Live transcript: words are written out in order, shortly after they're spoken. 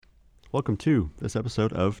Welcome to this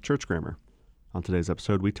episode of Church Grammar. On today's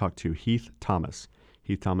episode, we talk to Heath Thomas.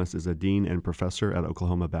 Heath Thomas is a dean and professor at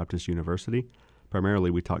Oklahoma Baptist University.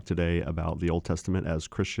 Primarily, we talk today about the Old Testament as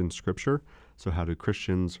Christian scripture. So how do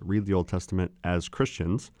Christians read the Old Testament as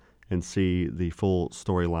Christians and see the full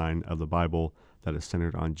storyline of the Bible that is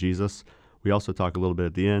centered on Jesus? We also talk a little bit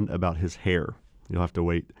at the end about his hair. You'll have to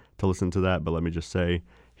wait to listen to that, but let me just say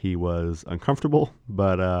he was uncomfortable,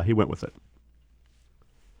 but he went with it.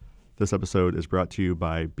 This episode is brought to you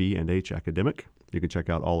by B&H Academic. You can check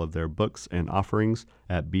out all of their books and offerings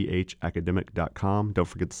at bhacademic.com. Don't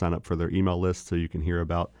forget to sign up for their email list so you can hear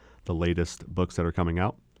about the latest books that are coming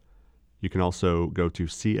out. You can also go to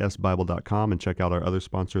csbible.com and check out our other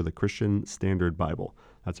sponsor, the Christian Standard Bible.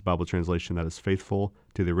 That's a Bible translation that is faithful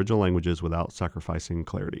to the original languages without sacrificing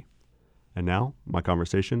clarity. And now, my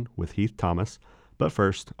conversation with Heath Thomas. But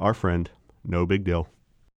first, our friend, No Big Deal.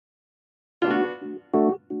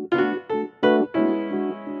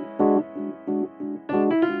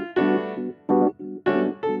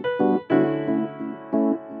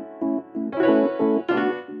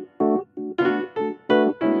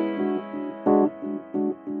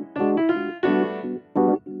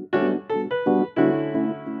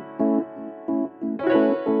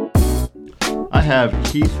 I have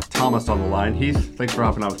Heath Thomas on the line. Heath, thanks for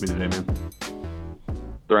hopping on with me today,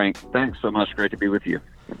 man. Thanks so much. Great to be with you.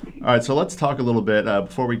 All right, so let's talk a little bit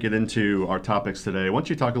before we get into our topics today. Why don't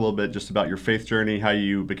you talk a little bit just about your faith journey, how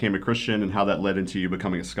you became a Christian, and how that led into you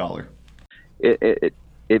becoming a scholar? It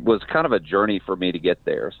was kind of a journey for me to get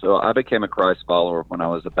there. So I became a Christ follower when I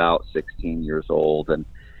was about 16 years old, and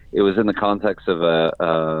it was in the context of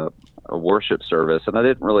a worship service, and I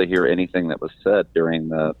didn't really hear anything that was said during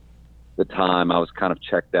the time. I was kind of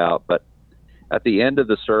checked out, but at the end of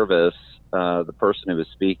the service, the person who was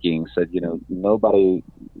speaking said,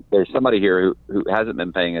 there's somebody here who hasn't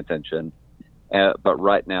been paying attention, but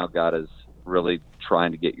right now God is really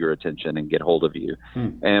trying to get your attention and get hold of you.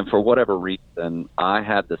 And for whatever reason, I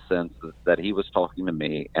had the sense that he was talking to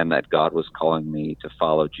me and that God was calling me to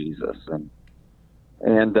follow Jesus.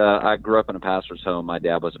 And I grew up in a pastor's home. My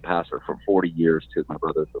dad was a pastor for 40 years. Two of my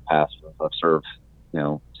brothers were pastors. I've served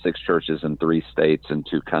 6 churches in 3 states and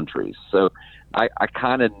 2 countries. So I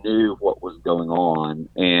kind of knew what was going on.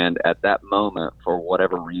 And at that moment, for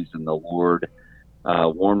whatever reason, the Lord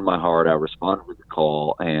warmed my heart. I responded with the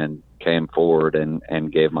call and came forward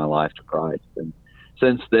and gave my life to Christ. And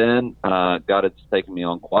since then, God has taken me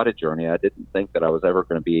on quite a journey. I didn't think that I was ever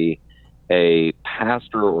going to be a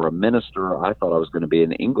pastor or a minister. I thought I was going to be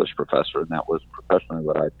an English professor, and that was professionally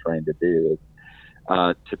what I trained to do.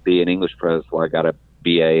 To be an English professor, so I got a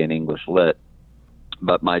BA in English Lit.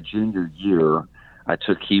 But my junior year, I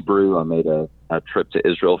took Hebrew. I made a trip to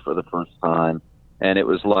Israel for the first time, and it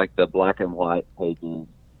was like the black and white pages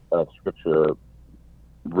of Scripture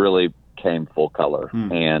really came full color.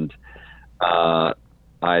 And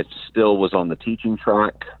I still was on the teaching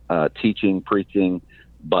track, teaching, preaching,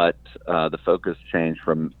 but the focus changed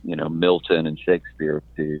from Milton and Shakespeare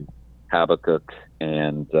to Habakkuk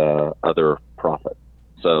and other prophets.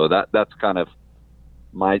 So that's kind of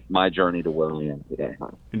my journey to where I am today.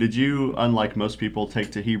 And did you, unlike most people,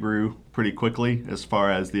 take to Hebrew pretty quickly as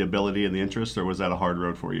far as the ability and the interest, or was that a hard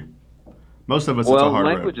road for you? Most of us, it's a hard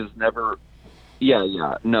language road. is never.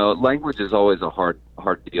 Yeah. No, language is always a hard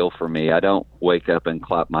deal for me. I don't wake up and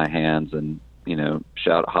clap my hands and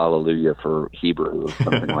shout hallelujah for Hebrew or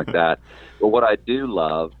something like that. But what I do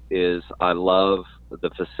love is I love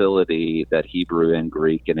the facility that Hebrew and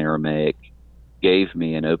Greek and Aramaic gave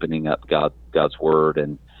me in opening up God's Word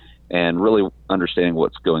and really understanding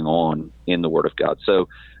what's going on in the Word of God. So,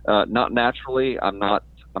 not naturally, I'm not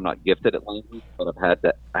gifted at language, but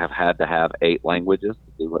I've had to have 8 languages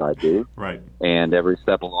to do what I do. Right. And every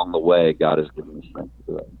step along the way, God has given me strength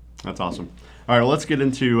to do it. That's awesome. All right, well, let's get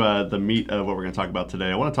into the meat of what we're going to talk about today.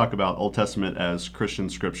 I want to talk about Old Testament as Christian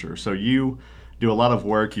scripture. So you do a lot of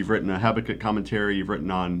work. You've written a Habakkuk commentary. You've written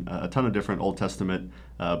on a ton of different Old Testament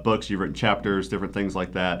books. You've written chapters, different things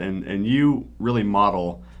like that. And you really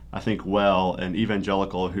model, I think, well, an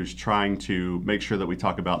evangelical who's trying to make sure that we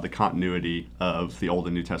talk about the continuity of the Old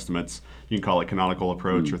and New Testaments. You can call it canonical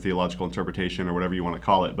approach or theological interpretation or whatever you want to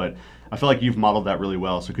call it. But I feel like you've modeled that really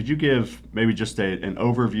well. So could you give maybe just an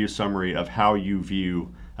overview summary of how you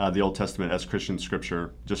view the Old Testament as Christian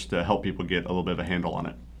scripture, just to help people get a little bit of a handle on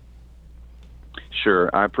it? Sure,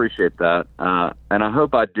 I appreciate that. And I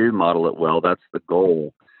hope I do model it well. That's the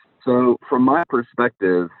goal. So from my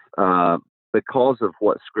perspective, because of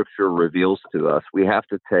what Scripture reveals to us, we have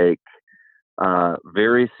to take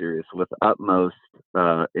very serious, with utmost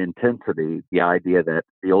intensity, the idea that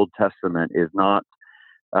the Old Testament is not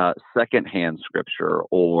secondhand scripture,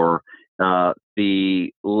 or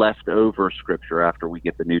the leftover scripture after we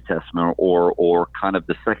get the New Testament, or kind of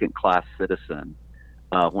the second class citizen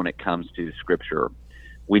when it comes to scripture.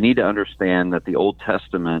 We need to understand that the Old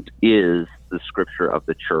Testament is the scripture of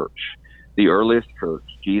the church. The earliest church,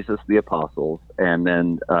 Jesus, the apostles, and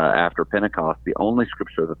then after Pentecost, the only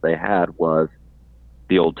scripture that they had was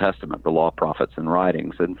the Old Testament, the law, prophets, and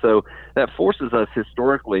writings. And so that forces us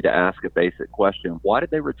historically to ask a basic question: why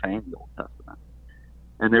did they retain the Old Testament?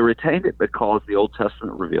 And they retained it because the Old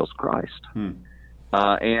Testament reveals Christ.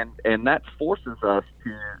 And that forces us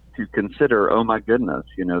to consider, oh my goodness,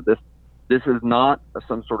 this is not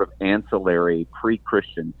some sort of ancillary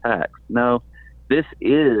pre-Christian text. No, this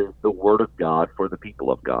is the Word of God for the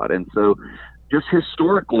people of God. And so just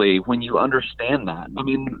historically, when you understand that, I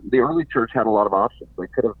mean, the early church had a lot of options. They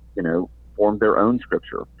could have, formed their own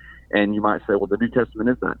scripture. And you might say, well, the New Testament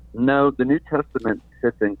is that. No, the New Testament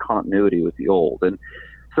sits in continuity with the Old. And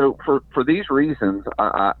so for these reasons,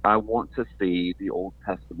 I want to see the Old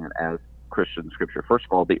Testament as Christian scripture. First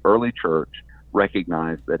of all, the early church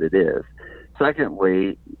recognized that it is.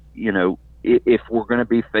 Secondly, if we're going to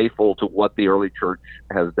be faithful to what the early church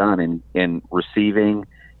has done in receiving,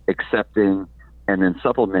 accepting, and then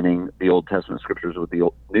supplementing the Old Testament scriptures with the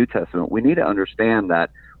New Testament, we need to understand that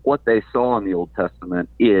what they saw in the Old Testament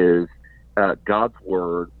is God's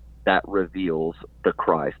word that reveals the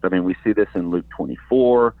Christ. I mean, we see this in Luke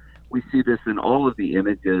 24. We see this in all of the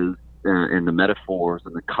images and the metaphors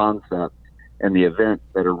and the concepts and the events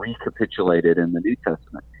that are recapitulated in the New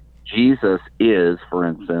Testament. Jesus is, for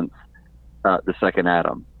instance, the second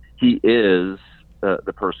Adam. He is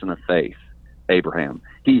the person of faith, Abraham.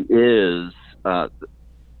 He is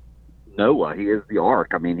Noah. He is the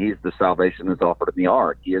ark. I mean, he's the salvation that's offered in the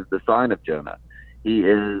ark. He is the sign of Jonah. He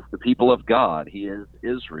is the people of God. He is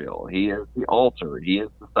Israel. He is the altar. He is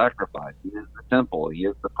the sacrifice. He is the temple. He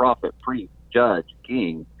is the prophet, priest, judge,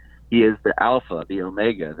 king. He is the Alpha, the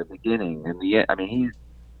Omega, the beginning, and the end. I mean, he's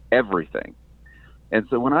everything. And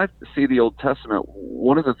so when I see the Old Testament,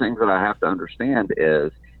 one of the things that I have to understand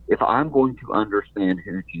is, if I'm going to understand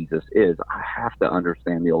who Jesus is, I have to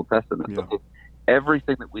understand the Old Testament. Yeah. Because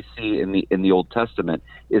everything that we see in the Old Testament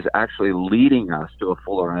is actually leading us to a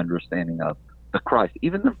fuller understanding of the Christ.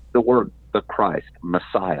 Even the word the Christ,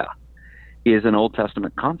 Messiah, is an Old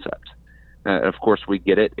Testament concept. Of course, we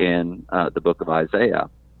get it in the book of Isaiah,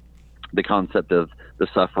 the concept of the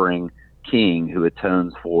suffering king who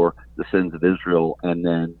atones for the sins of Israel and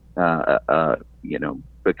then,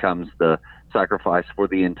 becomes the sacrifice for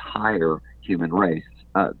the entire human race.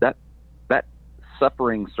 That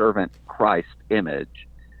suffering servant Christ image,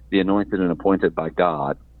 the anointed and appointed by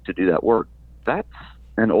God to do that work, that's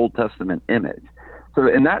an Old Testament image. So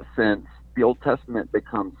in that sense, the Old Testament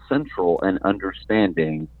becomes central in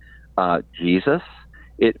understanding Jesus.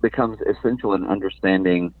 It becomes essential in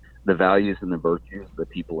understanding the values and the virtues of the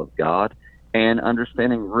people of God, and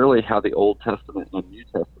understanding really how the Old Testament and New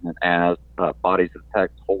Testament as bodies of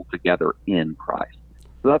text hold together in Christ.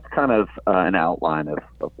 So that's kind of an outline of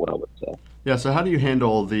what I would say. Yeah, so how do you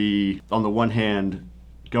handle on the one hand,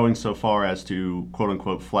 going so far as to, quote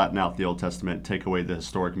unquote, flatten out the Old Testament, take away the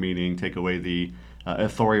historic meaning, take away the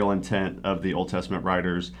authorial intent of the Old Testament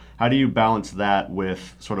writers? How do you balance that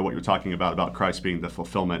with sort of what you're talking about Christ being the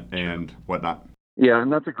fulfillment and whatnot? Yeah,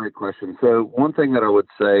 and that's a great question. So one thing that I would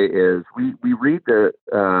say is we read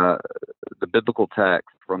the biblical text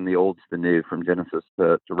from the Old to the New, from Genesis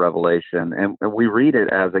to Revelation, and we read it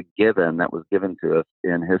as a given that was given to us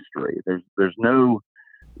in history. There's no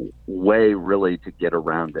way really to get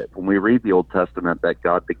around it. When we read the Old Testament, that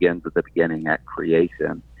God begins at the beginning at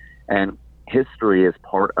creation, and history is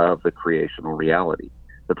part of the creational reality.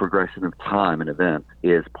 The progression of time and events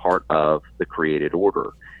is part of the created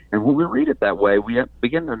order. And when we read it that way, we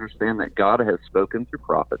begin to understand that God has spoken through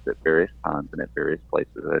prophets at various times and at various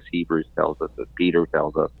places, as Hebrews tells us, as Peter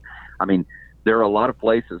tells us. I mean, there are a lot of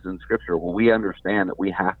places in Scripture where we understand that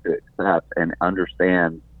we have to accept and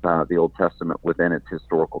understand the Old Testament within its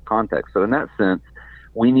historical context. So in that sense,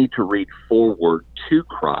 we need to read forward to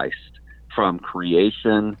Christ from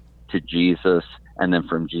creation to Jesus, and then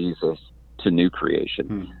from Jesus to new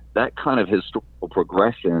creation. That kind of historical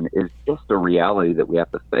progression is just a reality that we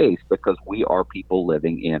have to face, because we are people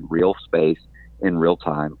living in real space, in real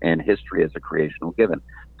time, and history is a creational given.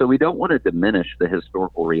 So we don't want to diminish the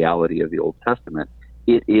historical reality of the Old Testament.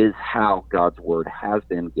 It is how God's word has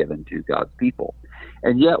been given to God's people.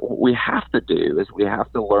 And yet what we have to do is we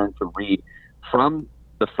have to learn to read from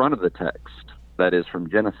the front of the text, that is from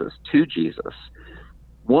Genesis to Jesus.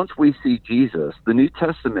 Once we see Jesus, the New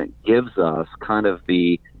Testament gives us kind of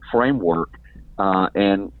the framework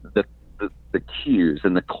and the cues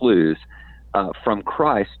and the clues from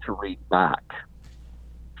Christ to read back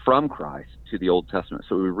from Christ to the Old Testament.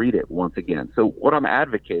 So we read it once again. So what I'm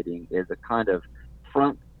advocating is a kind of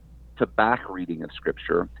front to back reading of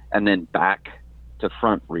Scripture and then back to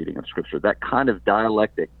front reading of Scripture. That kind of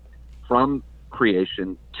dialectic from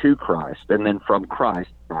creation to Christ and then from Christ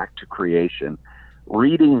back to creation.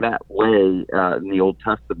 Reading that way in the Old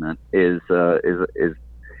Testament is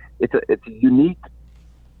it's a unique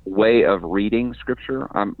way of reading Scripture.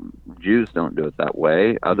 Jews don't do it that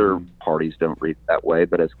way. Other parties don't read it that way.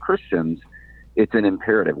 But as Christians, it's an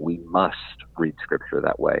imperative. We must read Scripture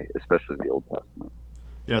that way, especially the Old Testament.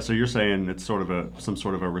 Yeah, so you're saying it's sort of some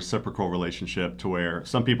sort of a reciprocal relationship to where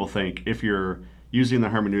some people think if you're using the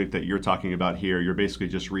hermeneutic that you're talking about here, you're basically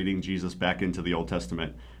just reading Jesus back into the Old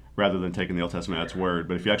Testament rather than taking the Old Testament at its word.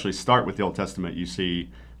 But if you actually start with the Old Testament, you see,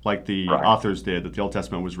 like the Right. authors did, that the Old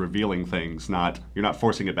Testament was revealing things, not you're not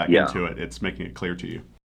forcing it back Yeah. into it. It's making it clear to you.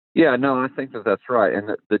 Yeah, no, I think that that's right.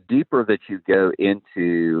 And the deeper that you go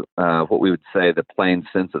into what we would say the plain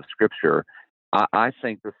sense of Scripture, I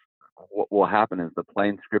think what will happen is the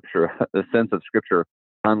plain Scripture, the sense of Scripture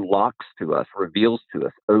unlocks to us, reveals to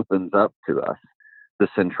us, opens up to us the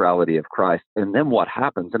centrality of Christ. And then what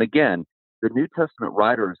happens? And again, the New Testament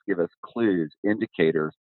writers give us clues,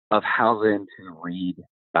 indicators of how then to read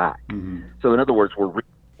back. Mm-hmm. So, in other words, we're reading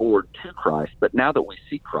forward to Christ, but now that we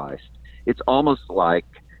see Christ, it's almost like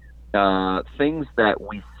things that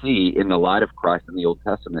we see in the light of Christ in the Old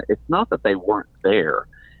Testament. It's not that they weren't there.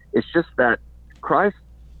 It's just that Christ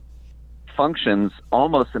functions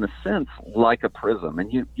almost in a sense like a prism.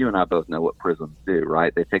 And you and I both know what prisms do,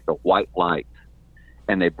 right? They take the white light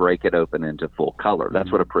and they break it open into full color.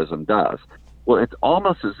 That's what a prism does. Well, it's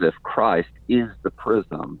almost as if Christ is the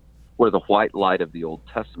prism where the white light of the Old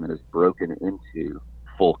Testament is broken into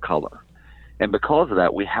full color. And because of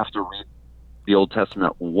that, we have to read the Old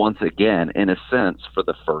Testament once again, in a sense, for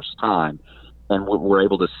the first time. And we're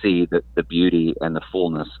able to see the beauty and the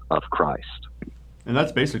fullness of Christ. And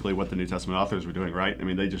that's basically what the New Testament authors were doing, right? I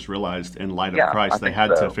mean, they just realized in light of Yeah, I Christ, they think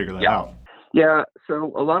had so. to figure that Yeah. out. Yeah,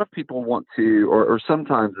 so a lot of people want to, or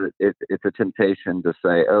sometimes it's a temptation to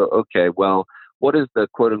say, oh, okay, well, what is the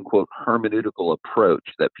quote unquote hermeneutical approach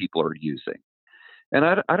that people are using? And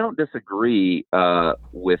I don't disagree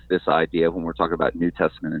with this idea when we're talking about New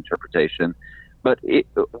Testament interpretation, but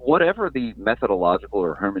whatever the methodological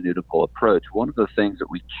or hermeneutical approach, one of the things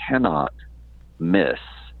that we cannot miss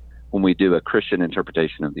when we do a Christian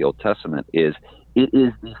interpretation of the Old Testament is it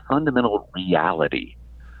is the fundamental reality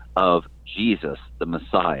of Jesus, the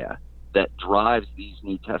Messiah, that drives these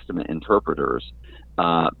New Testament interpreters,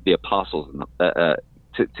 the apostles,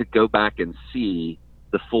 to go back and see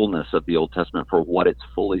the fullness of the Old Testament for what it's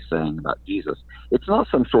fully saying about Jesus. It's not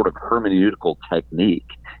some sort of hermeneutical technique.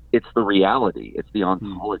 It's the reality. It's the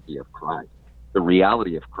ontology of Christ, the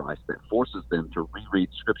reality of Christ that forces them to reread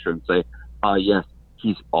Scripture and say, yes,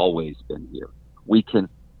 he's always been here. We can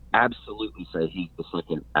absolutely say he's the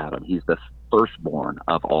second Adam. He's the firstborn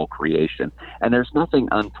of all creation. And there's nothing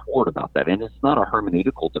untoward about that. And it's not a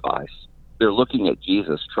hermeneutical device. They're looking at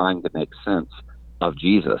Jesus, trying to make sense of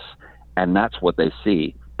Jesus. And that's what they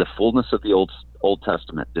see, the fullness of the Old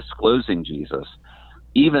Testament disclosing Jesus,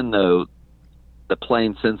 even though the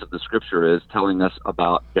plain sense of the Scripture is telling us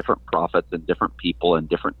about different prophets and different people and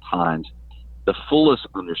different times. The fullest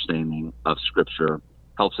understanding of Scripture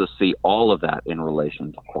helps us see all of that in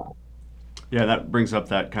relation to Christ. Yeah, that brings up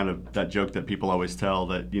that kind of that joke that people always tell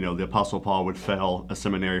that the Apostle Paul would fail a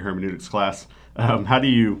seminary hermeneutics class. How do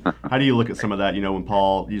you look at some of that? When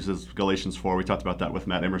Paul uses Galatians 4, we talked about that with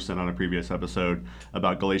Matt Emerson on a previous episode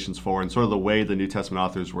about Galatians 4 and sort of the way the New Testament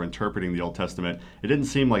authors were interpreting the Old Testament. It didn't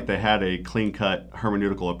seem like they had a clean-cut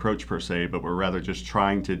hermeneutical approach per se, but were rather just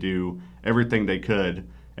trying to do everything they could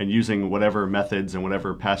and using whatever methods and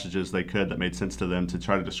whatever passages they could that made sense to them to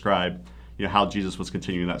try to describe how Jesus was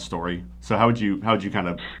continuing that story. So how would you kind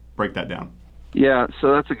of break that down? Yeah,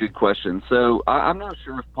 so that's a good question. So I'm not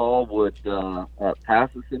sure if Paul would pass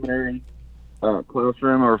the seminary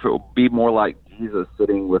classroom, or if it would be more like Jesus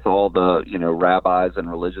sitting with all the rabbis and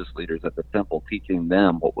religious leaders at the temple, teaching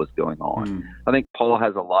them what was going on. I think Paul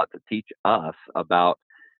has a lot to teach us about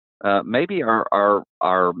maybe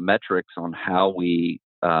our metrics on how we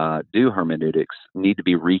do hermeneutics need to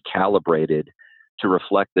be recalibrated to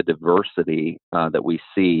reflect the diversity that we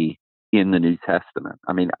see in the New Testament.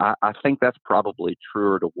 I mean, I think that's probably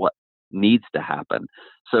truer to what needs to happen.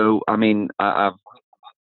 So, I mean, I've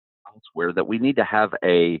read elsewhere that we need to have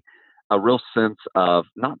a real sense of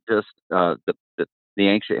not just the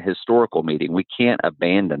ancient historical meeting. We can't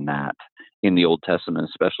abandon that in the Old Testament,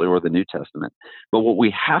 especially, or the New Testament. But what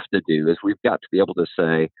we have to do is we've got to be able to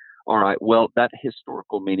say, all right, well, that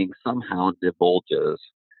historical meaning somehow divulges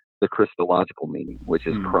the Christological meaning, which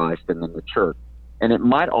is Christ and then the church. And it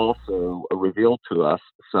might also reveal to us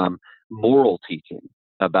some moral teaching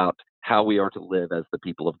about how we are to live as the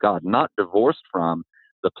people of God, not divorced from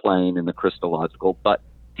the plain and the Christological, but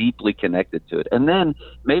deeply connected to it. And then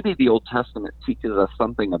maybe the Old Testament teaches us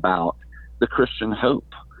something about the Christian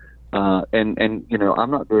hope. And you know,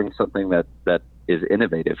 I'm not doing something that is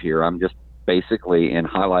innovative here. I'm just basically, in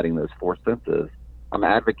highlighting those four senses, I'm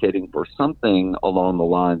advocating for something along the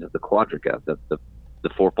lines of the quadriga, the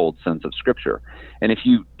fourfold sense of Scripture. And if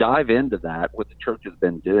you dive into that, what the church has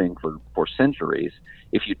been doing for centuries,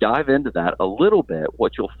 if you dive into that a little bit,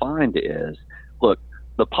 what you'll find is, look,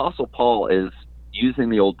 the Apostle Paul is using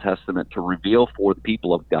the Old Testament to reveal for the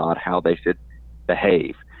people of God how they should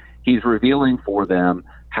behave. He's revealing for them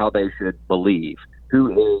how they should believe,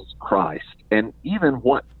 who is Christ, and even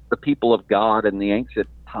what the people of God in the ancient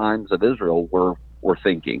times of Israel were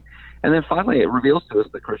thinking. And then finally, it reveals to us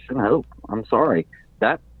the Christian hope. I'm sorry,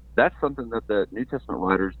 that's something that the New Testament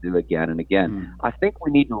writers do again and again. I think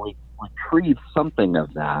we need to retrieve something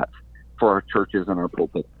of that for our churches and our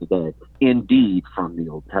pulpits today, indeed, from the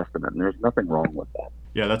Old Testament. And there's nothing wrong with that.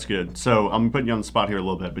 Yeah, that's good. So I'm putting you on the spot here a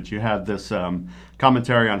little bit, but you have this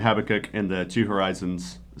commentary on Habakkuk in the Two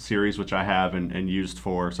Horizons series, which I have and used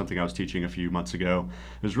for something I was teaching a few months ago.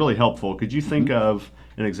 It was really helpful. Could you think of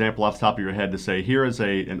an example off the top of your head to say, here is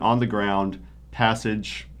an on-the-ground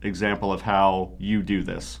passage example of how you do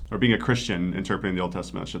this, or being a Christian interpreting the Old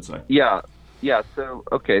Testament, I should say? Yeah. So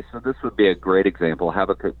this would be a great example.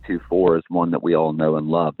 Habakkuk 2:4 is one that we all know and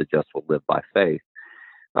love. The just will live by faith.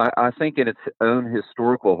 I think in its own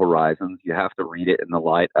historical horizons, you have to read it in the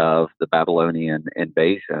light of the Babylonian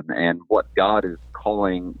invasion and what God is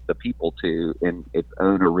calling the people to in its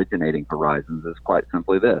own originating horizons is quite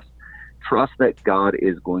simply this: trust that God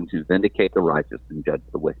is going to vindicate the righteous and judge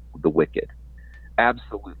the wicked.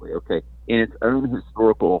 Absolutely. Okay. In its own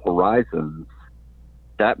historical horizons,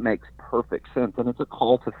 that makes perfect sense. And it's a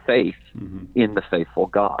call to faith in the faithful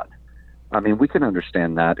God. I mean, we can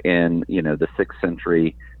understand that in, the 6th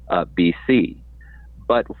century BC.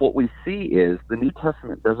 But what we see is the New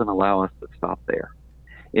Testament doesn't allow us to stop there.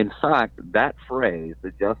 In fact, that phrase,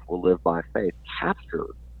 the just will live by faith,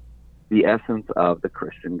 captures the essence of the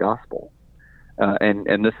Christian gospel.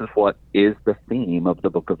 And this is what is the theme of the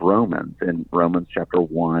book of Romans. In Romans chapter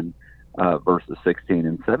 1, verses 16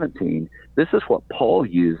 and 17, this is what Paul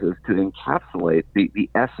uses to encapsulate the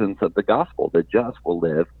essence of the gospel. The just will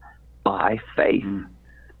live by faith.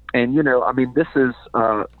 And, this is,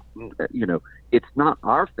 it's not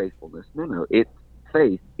our faithfulness. No, it's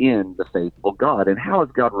faith in the faithful God. And how has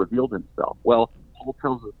God revealed himself? Well, Paul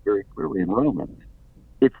tells us very clearly in Romans,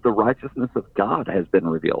 it's the righteousness of God has been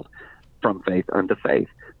revealed from faith unto faith,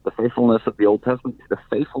 the faithfulness of the Old Testament to the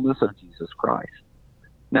faithfulness of Jesus Christ.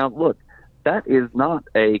 Now, look, that is not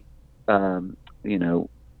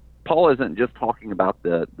Paul isn't just talking about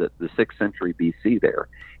the 6th century BC there.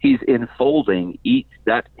 He's enfolding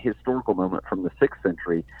that historical moment from the 6th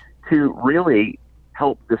century to really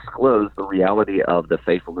help disclose the reality of the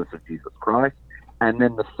faithfulness of Jesus Christ and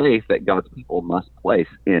then the faith that God's people must place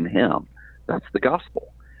in him. That's the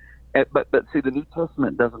gospel. But see, the New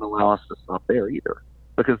Testament doesn't allow us to stop there either,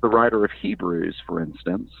 because the writer of Hebrews, for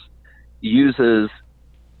instance, uses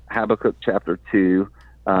Habakkuk chapter 2,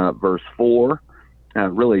 verse 4,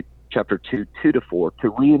 really chapter 2, 2-4, to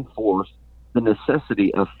reinforce the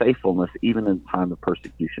necessity of faithfulness even in time of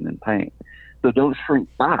persecution and pain. So don't shrink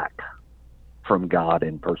back from God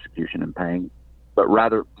in persecution and pain, but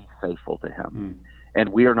rather be faithful to him. And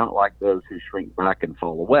we are not like those who shrink back and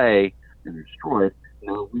fall away and are destroyed.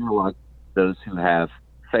 No, we are like those who have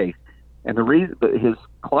faith. And the reason, his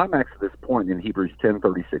climax at this point in Hebrews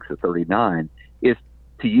 10:36-39 is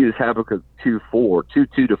to use Habakkuk 2:4,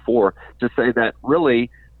 2:2-4, to say that really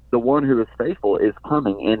the one who is faithful is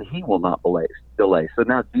coming and he will not delay. So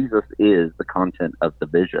now Jesus is the content of the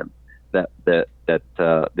vision that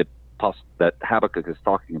Habakkuk is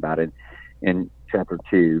talking about in chapter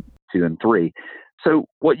 2 and 3. So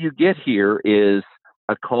what you get here is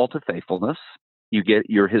a call to faithfulness. You get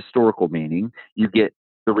your historical meaning. You get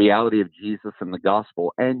the reality of Jesus and the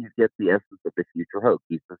gospel, and you get the essence of the future hope.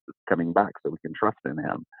 Jesus is coming back, so we can trust in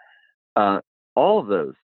him. All of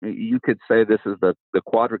those, you could say this is the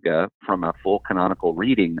quadriga from a full canonical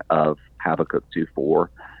reading of Habakkuk 2:4.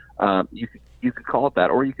 You could call it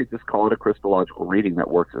that, or you could just call it a Christological reading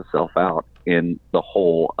that works itself out in the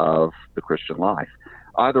whole of the Christian life.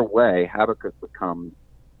 Either way, Habakkuk becomes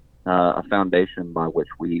a foundation by which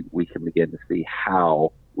we can begin to see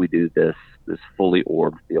how we do this fully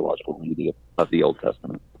orbed theological unity of the Old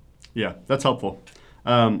Testament. Yeah, that's helpful.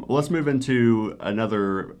 Well, let's move into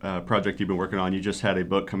another project you've been working on. You just had a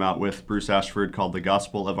book come out with Bruce Ashford called The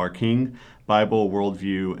Gospel of Our King, Bible,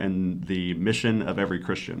 Worldview, and the Mission of Every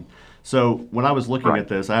Christian. So when I was looking at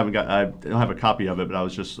this, I don't have a copy of it, but I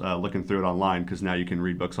was just looking through it online because now you can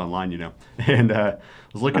read books online, And I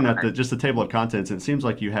was looking at just the table of contents, and it seems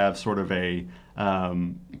like you have sort of a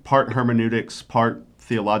part hermeneutics, part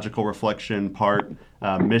theological reflection, part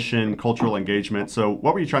mission, cultural engagement. So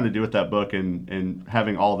what were you trying to do with that book and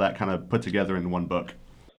having all of that kind of put together in one book?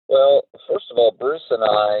 Well, first of all, Bruce and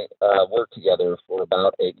I worked together for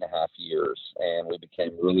about 8.5 years, and we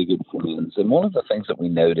became really good friends. And one of the things that we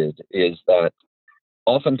noted is that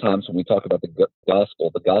oftentimes when we talk about the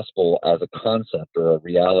gospel as a concept or a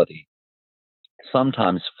reality,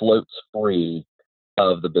 sometimes floats free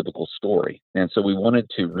of the biblical story. And so we wanted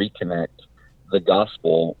to reconnect the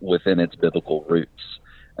gospel within its biblical roots,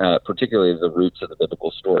 particularly the roots of the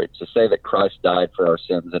biblical story. To say that Christ died for our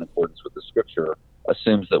sins in accordance with the scripture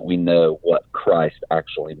assumes that we know what Christ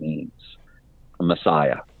actually means, a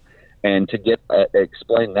Messiah. And to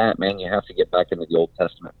explain that, man, you have to get back into the Old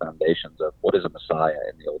Testament foundations of what is a Messiah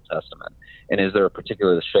in the Old Testament, and is there a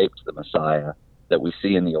particular shape to the Messiah that we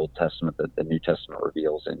see in the Old Testament that the New Testament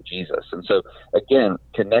reveals in Jesus? And so, again,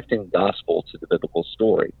 connecting gospel to the biblical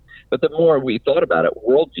story. But the more we thought about it,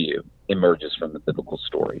 worldview emerges from the biblical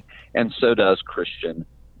story, and so does Christian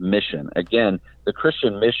mission. Again, the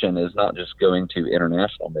Christian mission is not just going to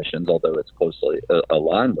international missions, although it's closely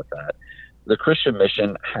aligned with that. The Christian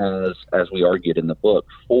mission has, as we argued in the book,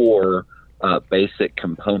 four basic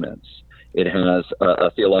components. It has a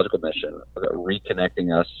theological mission,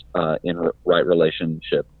 reconnecting us in right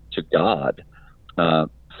relationship to God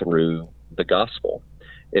through the gospel.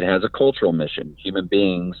 It has a cultural mission, human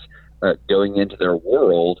beings going into their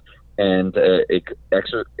world and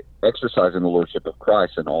exercising the lordship of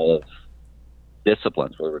Christ in all of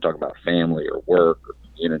disciplines, whether we're talking about family or work or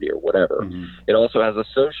community or whatever. Mm-hmm. It also has a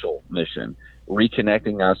social mission,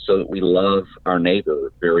 reconnecting us so that we love our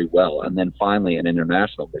neighbor very well. And then finally, an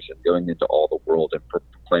international mission, going into all the world and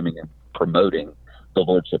proclaiming and promoting the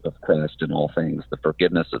lordship of Christ in all things, the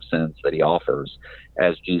forgiveness of sins that he offers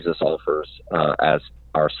as Jesus offers as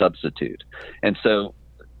our substitute. And so,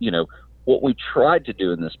 what we tried to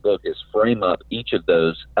do in this book is frame up each of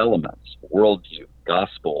those elements, worldview,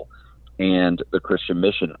 gospel, and the Christian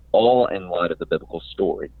mission, all in light of the biblical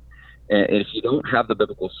story. And if you don't have the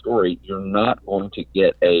biblical story, you're not going to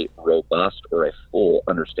get a robust or a full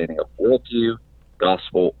understanding of worldview,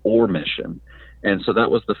 gospel, or mission. And so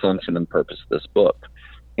that was the function and purpose of this book.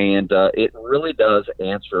 And it really does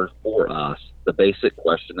answer for us the basic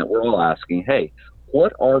question that we're all asking, hey,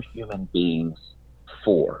 what are human beings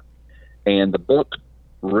for? And the book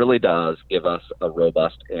really does give us a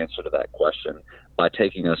robust answer to that question by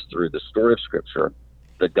taking us through the story of Scripture,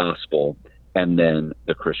 the gospel, and then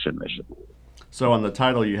the Christian mission. So on the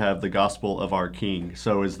title you have the Gospel of Our King.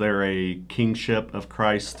 So is there a kingship of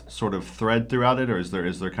Christ sort of thread throughout it, or is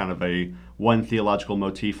there kind of a one theological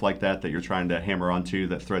motif like that you're trying to hammer onto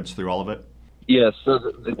that threads through all of it? Yes, so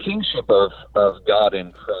the kingship of God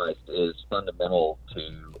in Christ is fundamental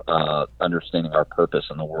to understanding our purpose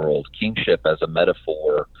in the world. Kingship as a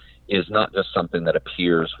metaphor is not just something that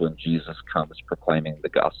appears when Jesus comes proclaiming the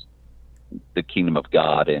gospel, the kingdom of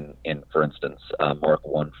God in for instance, Mark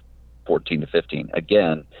 1:14-15.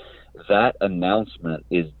 Again, that announcement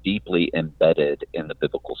is deeply embedded in the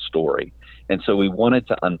biblical story. And so we wanted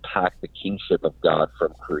to unpack the kingship of God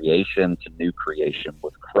from creation to new creation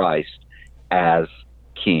with Christ as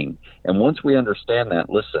king. And once we understand that,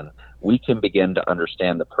 listen, we can begin to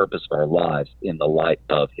understand the purpose of our lives in the light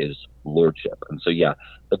of his lordship. And so, yeah,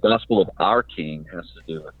 the gospel of our king has to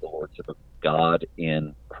do with the lordship of God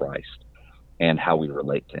in Christ and how we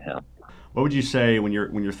relate to him. What would you say when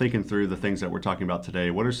you're thinking through the things that we're talking about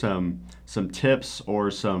today? What are some tips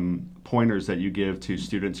or some pointers that you give to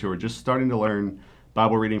students who are just starting to learn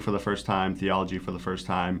Bible reading for the first time, theology for the first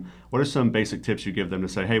time? What are some basic tips you give them to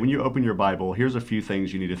say, hey, when you open your Bible, here's a few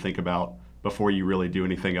things you need to think about before you really do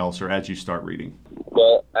anything else or as you start reading?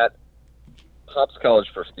 Well, at Hobbs College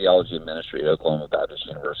for Theology and Ministry at Oklahoma Baptist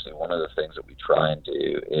University, one of the things that we try and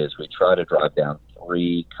do is we try to drive down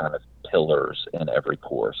three kind of pillars in every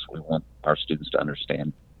course. We want our students to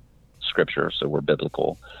understand Scripture, so we're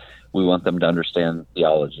biblical. We want them to understand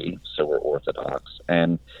theology, so we're orthodox.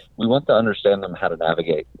 And we want to understand them how to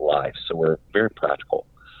navigate life, so we're very practical.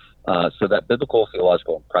 So that biblical,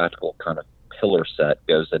 theological, and practical kind of pillar set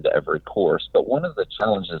goes into every course. But one of the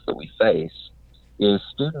challenges that we face is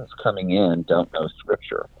students coming in don't know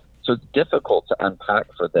Scripture. So it's difficult to unpack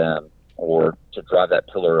for them or to drive that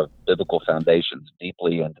pillar of biblical foundations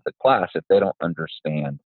deeply into the class if they don't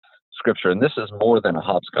understand Scripture. And this is more than a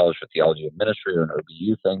Hobbs College for Theology and Ministry or an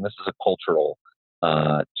OBU thing. This is a cultural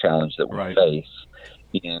challenge that we Right. face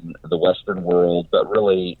in the Western world, but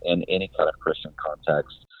really in any kind of Christian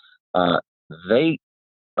context.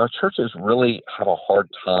 Our churches really have a hard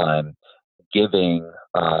time giving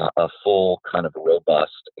a full kind of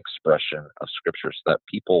robust expression of Scripture so that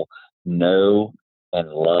people know and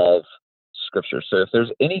love Scripture. So if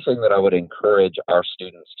there's anything that I would encourage our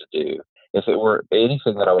students to do, if it were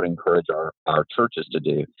anything that I would encourage our churches to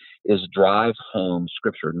do, is drive home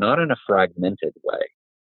Scripture, not in a fragmented way,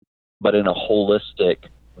 but in a holistic,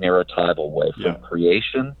 narratival way, from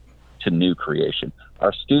creation to new creation.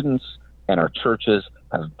 Our students and our churches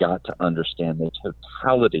have got to understand the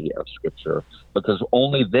totality of Scripture, because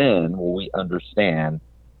only then will we understand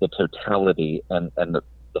the totality and the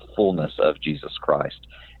fullness of Jesus Christ.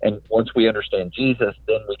 And once we understand Jesus,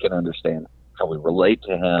 then we can understand how we relate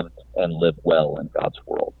to him and live well in God's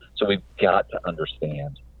world. So we've got to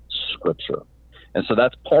understand Scripture. And so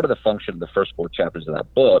that's part of the function of the first 4 chapters of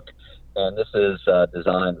that book. And this is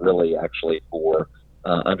designed really actually for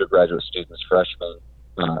undergraduate students, freshmen,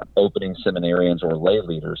 opening seminarians, or lay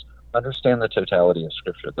leaders. Understand the totality of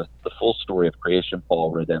Scripture, the full story of creation,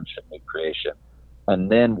 fall, redemption, new creation.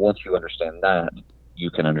 And then once you understand that, you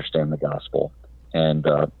can understand the gospel and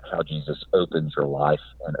how Jesus opens your life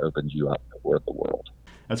and opens you up toward the world.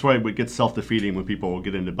 That's why it gets self-defeating when people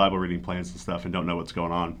get into Bible reading plans and stuff and don't know what's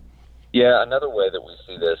going on. Yeah, another way that we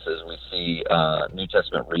see this is we see New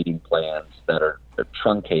Testament reading plans that are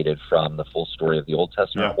truncated from the full story of the Old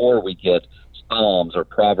Testament, or we get Psalms or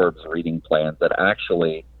Proverbs reading plans that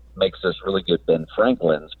actually makes us really good Ben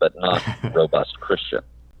Franklins, but not robust Christian.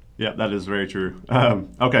 Yeah, that is very true.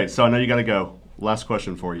 Okay, so I know you got to go. Last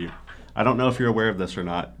question for you. I don't know if you're aware of this or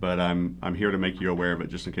not, but I'm here to make you aware of it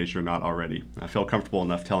just in case you're not already. I feel comfortable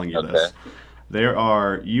enough telling you this.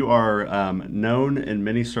 You are known in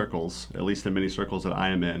many circles, at least in many circles that I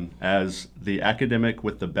am in, as the academic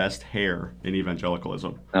with the best hair in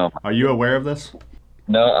evangelicalism. Oh. Are you aware of this?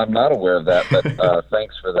 No, I'm not aware of that, but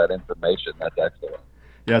thanks for that information. That's excellent.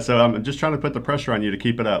 Yeah, so I'm just trying to put the pressure on you to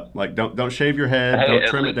keep it up. Like, don't shave your head, don't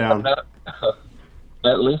trim it down.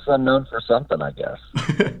 At least I'm known for something, I guess.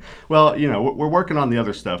 Well, we're working on the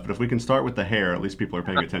other stuff, but if we can start with the hair, at least people are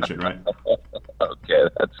paying attention, right? Okay,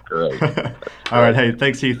 that's great. All right, hey,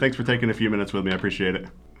 thanks, Heath. Thanks for taking a few minutes with me. I appreciate it.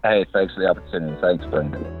 Hey, thanks for the opportunity. Thanks,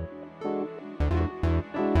 Brandon.